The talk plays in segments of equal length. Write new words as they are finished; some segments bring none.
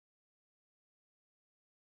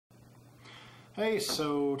Hey,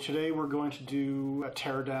 so today we're going to do a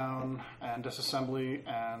teardown and disassembly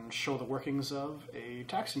and show the workings of a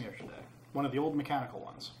taximeter today. One of the old mechanical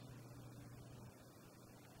ones.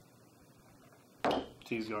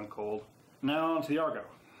 Tea's gone cold. Now onto the Argo.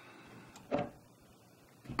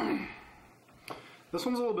 This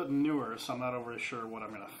one's a little bit newer, so I'm not overly sure what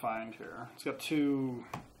I'm going to find here. It's got two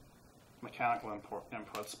mechanical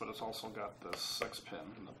inputs, but it's also got this 6-pin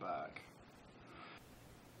in the back.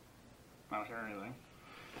 I don't hear anything.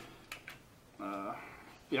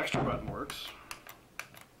 The extra button works.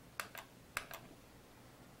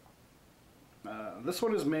 This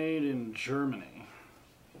one is made in Germany.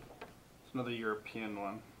 It's another European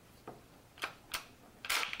one.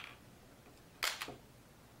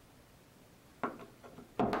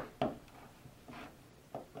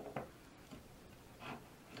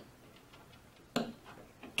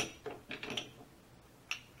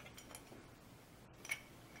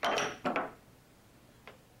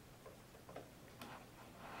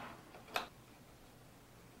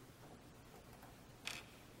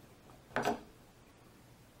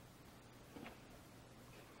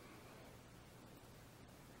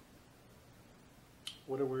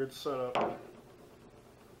 What a weird setup.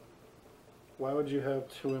 Why would you have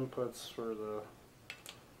two inputs for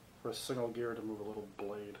a single gear to move a little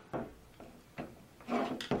blade?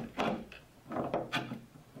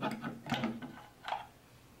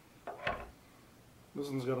 This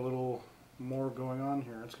one's got a little more going on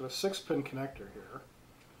here. It's got a 6-pin connector here.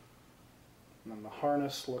 And then the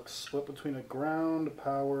harness looks split between a ground, a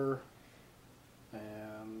power,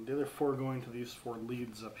 and the other 4 going to these 4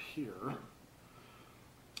 leads up here,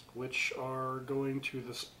 which are going to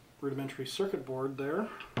this rudimentary circuit board there.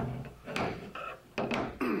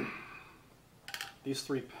 These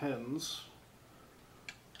 3 pins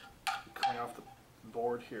coming off the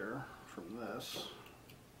board here from this,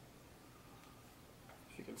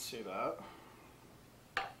 if you can see that.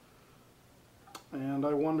 And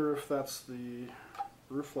I wonder if that's the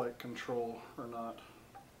roof light control or not.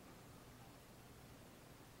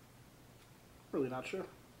 Really not sure.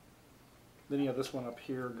 Then you have this one up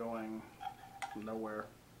here going nowhere.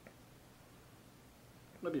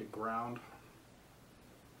 Maybe a ground.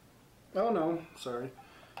 Oh no, sorry.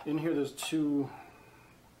 In here there's 2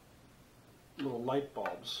 little light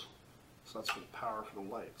bulbs. So that's for the power for the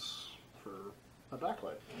lights, for a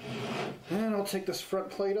backlight. And I'll take this front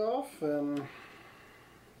plate off and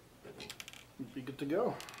be good to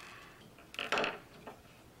go.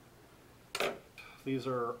 These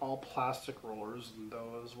are all plastic rollers, and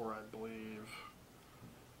those were, I believe,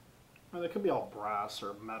 well, they could be all brass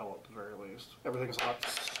or metal at the very least. Everything's a lot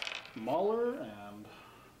smaller, and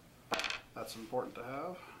that's important to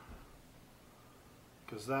have,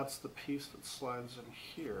 because that's the piece that slides in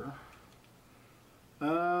here.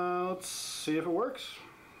 Let's see if it works,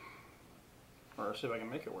 or see if I can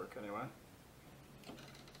make it work anyway.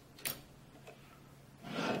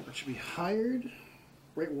 It should be hired.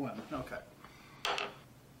 Rate 1. Okay.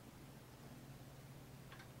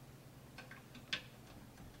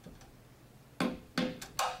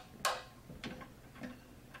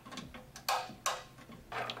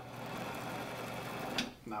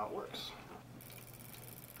 Now it works.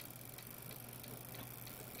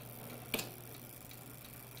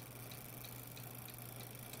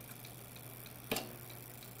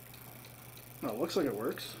 No, it looks like it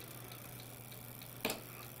works.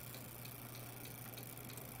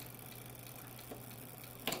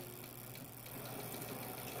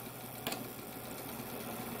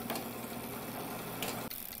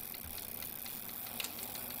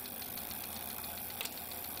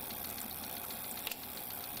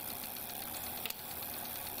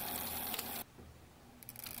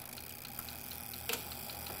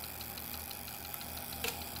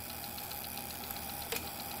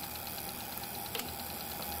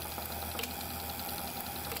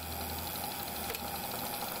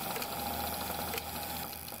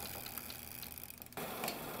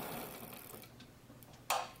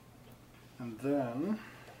 And then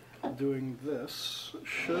doing this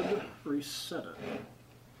should reset it.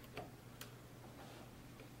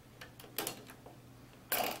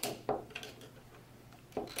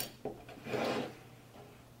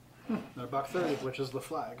 At $1.30, which is the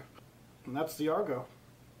flag. And that's the Argo.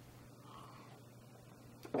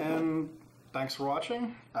 And thanks for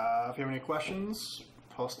watching. If you have any questions,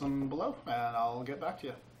 post them below and I'll get back to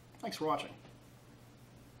you. Thanks for watching.